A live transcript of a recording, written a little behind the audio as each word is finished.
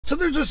So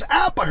there's this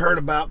app I heard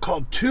about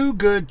called Too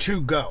Good To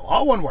Go.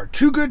 All one word,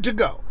 Too Good To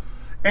Go.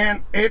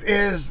 And it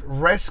is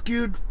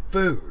rescued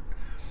food.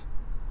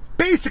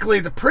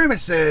 Basically, the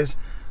premise is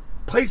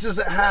places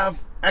that have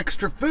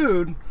extra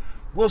food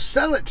will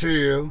sell it to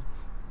you.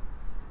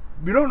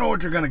 You don't know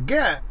what you're going to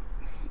get,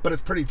 but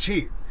it's pretty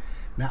cheap.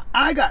 Now,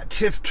 I got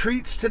Tiff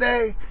treats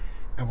today,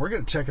 and we're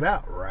going to check it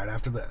out right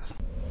after this.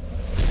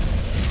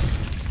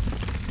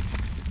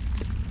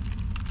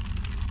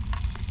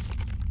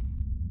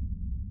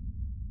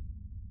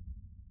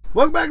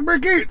 Welcome back to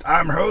BrickEats.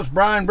 I'm your host,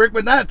 Brian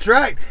Brickman. That's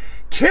right,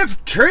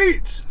 Tiff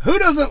treats. Who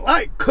doesn't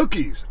like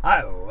cookies?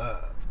 I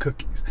love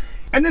cookies.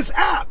 And this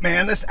app,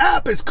 man, this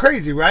app is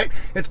crazy, right?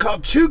 It's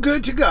called Too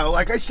Good To Go,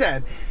 like I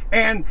said.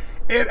 And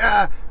it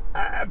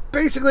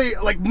basically,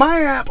 like,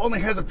 my app only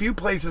has a few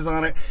places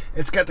on it.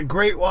 It's got the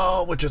Great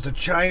Wall, which is a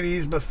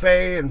Chinese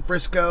buffet in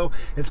Frisco.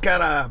 It's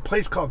got a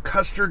place called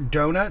Custard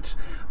Donuts.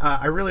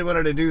 I really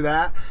wanted to do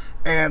that.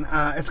 And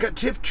it's got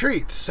Tiff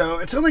treats. So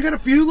it's only got a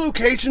few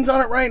locations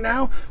on it right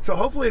now. So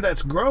hopefully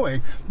that's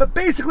growing. But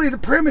basically the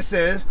premise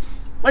is,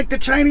 like the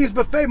Chinese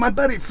buffet, my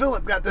buddy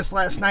Philip got this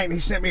last night and he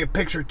sent me a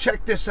picture.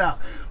 Check this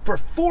out. For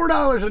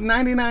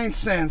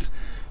 $4.99,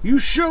 you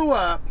show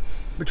up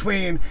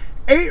between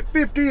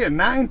 8:50 and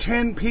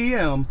 9:10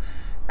 p.m.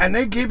 and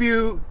they give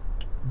you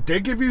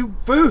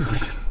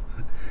food.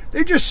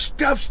 They just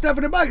stuff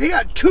in a box. He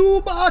got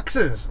 2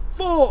 boxes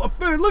full of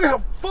food. Look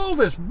how full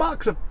this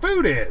box of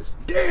food is.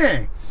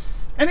 Dang.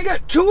 And he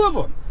got 2 of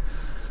them.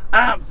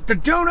 The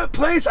donut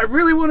place, I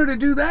really wanted to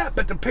do that,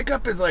 but the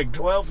pickup is like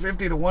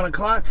 12:50 to 1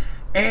 o'clock.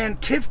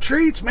 And Tiff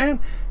treats, man,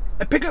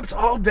 the pickup's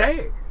all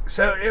day.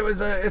 So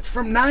it's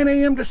from 9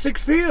 a.m. to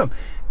 6 p.m.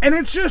 And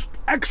it's just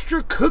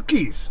extra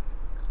cookies.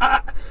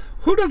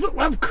 Who doesn't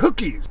love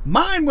cookies?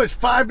 Mine was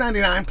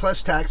 $5.99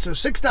 plus tax, so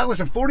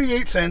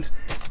 $6.48.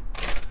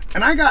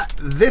 And I got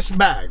this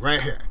bag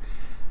right here.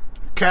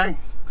 Okay?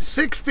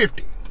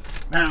 $6.50.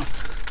 Now,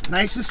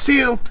 nice and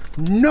sealed.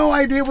 No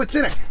idea what's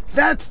in it.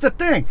 That's the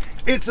thing.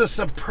 It's a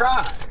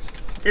surprise.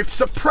 It's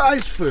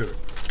surprise food.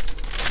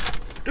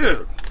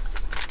 Dude,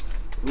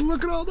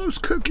 look at all those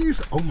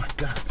cookies. Oh my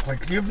God.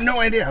 Like, you have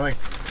no idea. Like,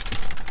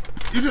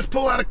 you just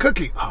pull out a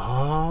cookie.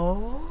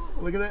 Oh,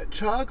 look at that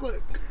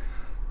chocolate.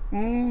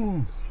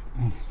 Oh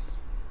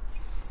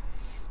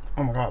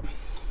my God.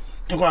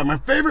 Okay, my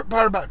favorite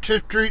part about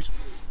Tiff treats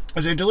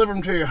is they deliver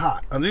them to you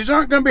hot. Now, these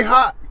aren't going to be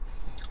hot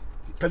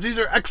because these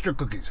are extra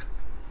cookies.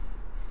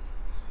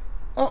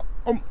 I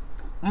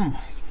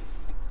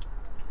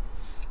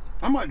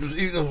might just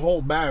eat this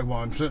whole bag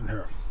while I'm sitting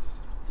here.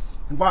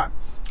 Okay,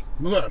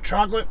 look at the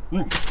chocolate.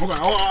 Okay,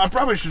 well, I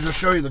probably should just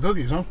show you the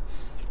cookies, huh?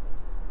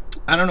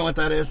 I don't know what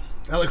that is.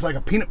 That looks like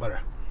a peanut butter.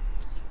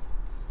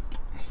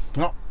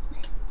 No,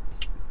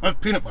 that's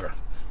peanut butter.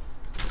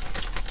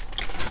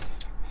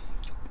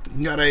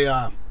 You got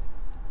a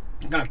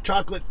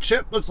chocolate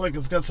chip. Looks like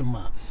it's got some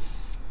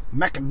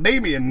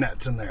macadamia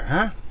nuts in there,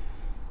 huh?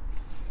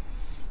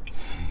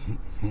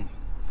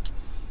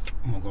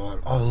 Oh my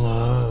God, I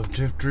love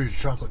Tiff treats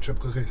chocolate chip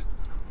cookies.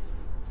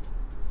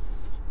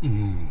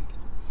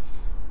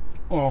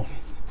 Oh,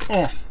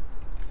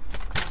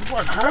 it's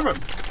like heaven.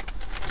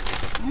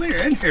 Let me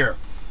in here.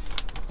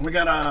 We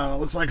got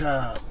looks like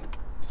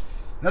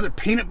another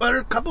peanut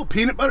butter, couple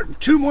peanut butter,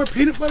 2 more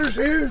peanut butters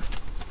here.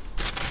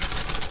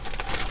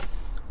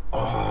 Oh,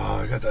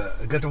 I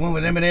got the one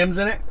with M&Ms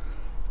in it.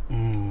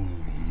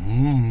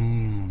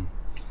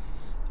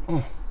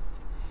 Oh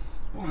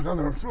my God,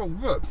 they're so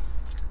good.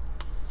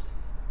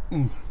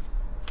 And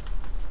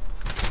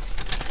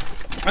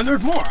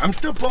there's more. I'm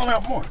still pulling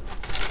out more.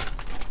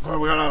 Okay,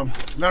 we got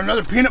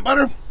another peanut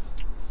butter.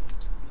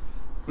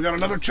 We got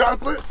another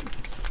chocolate.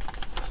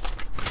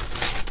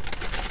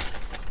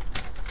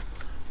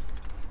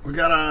 We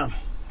got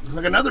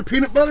like another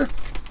peanut butter.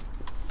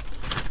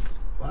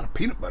 A lot of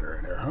peanut butter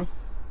in there, huh?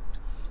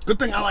 Good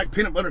thing I like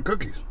peanut butter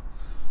cookies.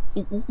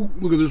 Ooh,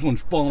 look at this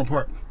one's falling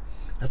apart.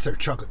 That's their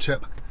chocolate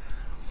chip.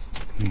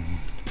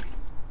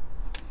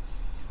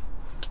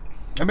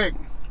 I make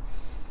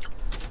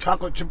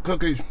chocolate chip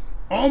cookies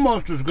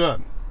almost as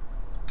good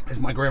as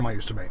my grandma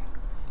used to make.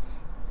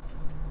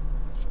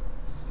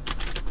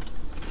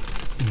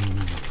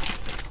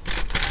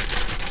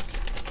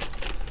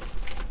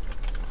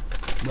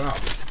 Wow.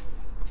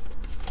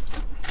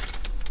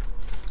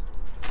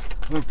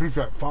 Another piece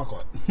of that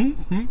chocolate.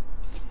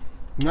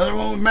 Another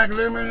one with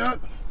macadamia nut.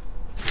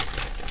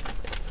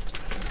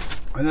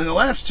 And then the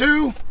last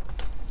 2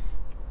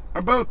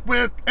 are both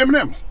with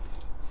M&M's.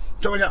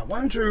 So we got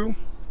 1, 2,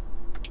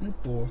 3,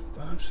 4,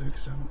 5,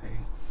 6, 7, 8,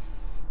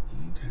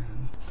 9,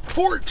 10,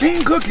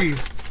 14 cookies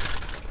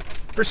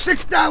for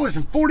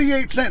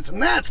 $6.48,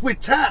 and that's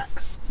with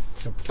tax.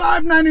 So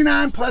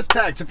 $5.99 plus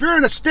tax. If you're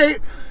in a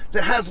state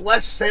that has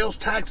less sales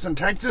tax than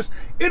Texas,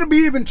 it'll be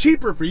even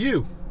cheaper for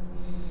you.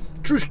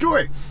 True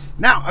story.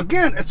 Now,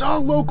 again, it's all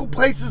local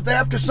places. They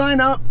have to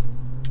sign up.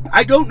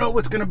 I don't know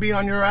what's going to be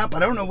on your app. I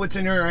don't know what's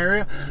in your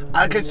area.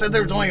 Like I said,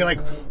 there's only like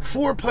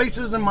 4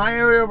 places in my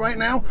area right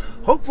now.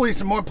 Hopefully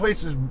some more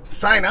places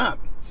sign up.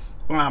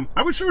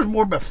 I wish there was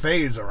more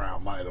buffets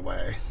around, by the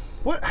way.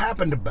 What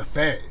happened to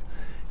buffets?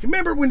 You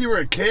remember when you were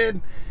a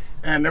kid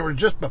and there were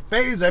just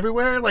buffets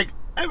everywhere? Like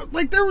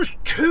there was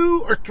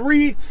 2 or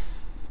 3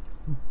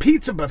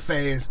 pizza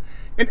buffets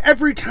in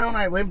every town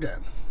I lived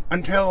in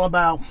until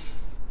about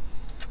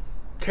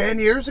 10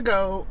 years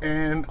ago,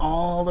 and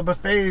all the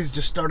buffets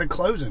just started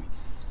closing.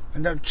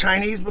 And the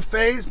Chinese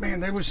buffets, man,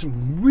 there was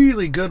some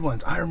really good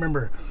ones. I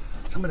remember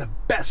some of the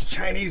best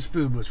Chinese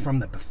food was from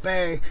the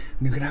buffet,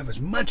 and you could have as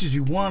much as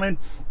you wanted.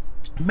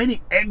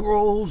 Many egg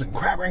rolls and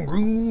crab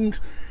rangoons.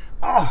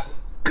 Oh,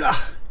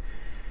 God.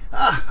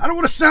 I don't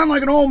want to sound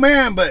like an old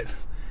man, but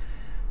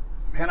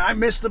man, I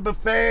miss the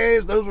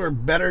buffets. Those were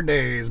better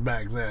days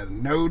back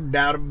then, no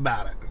doubt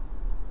about it.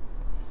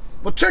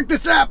 Well, check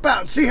this app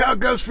out and see how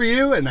it goes for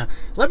you, and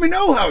let me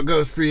know how it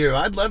goes for you.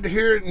 I'd love to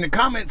hear it in the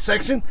comments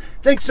section.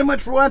 Thanks so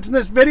much for watching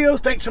this video.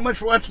 Thanks so much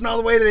for watching all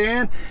the way to the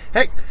end.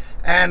 Heck,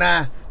 and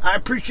I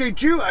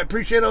appreciate you. I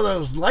appreciate all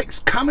those likes,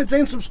 comments,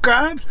 and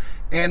subscribes.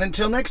 And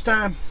until next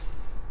time,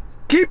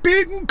 keep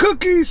eating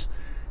cookies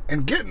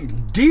and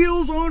getting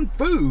deals on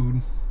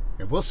food,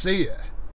 and we'll see ya.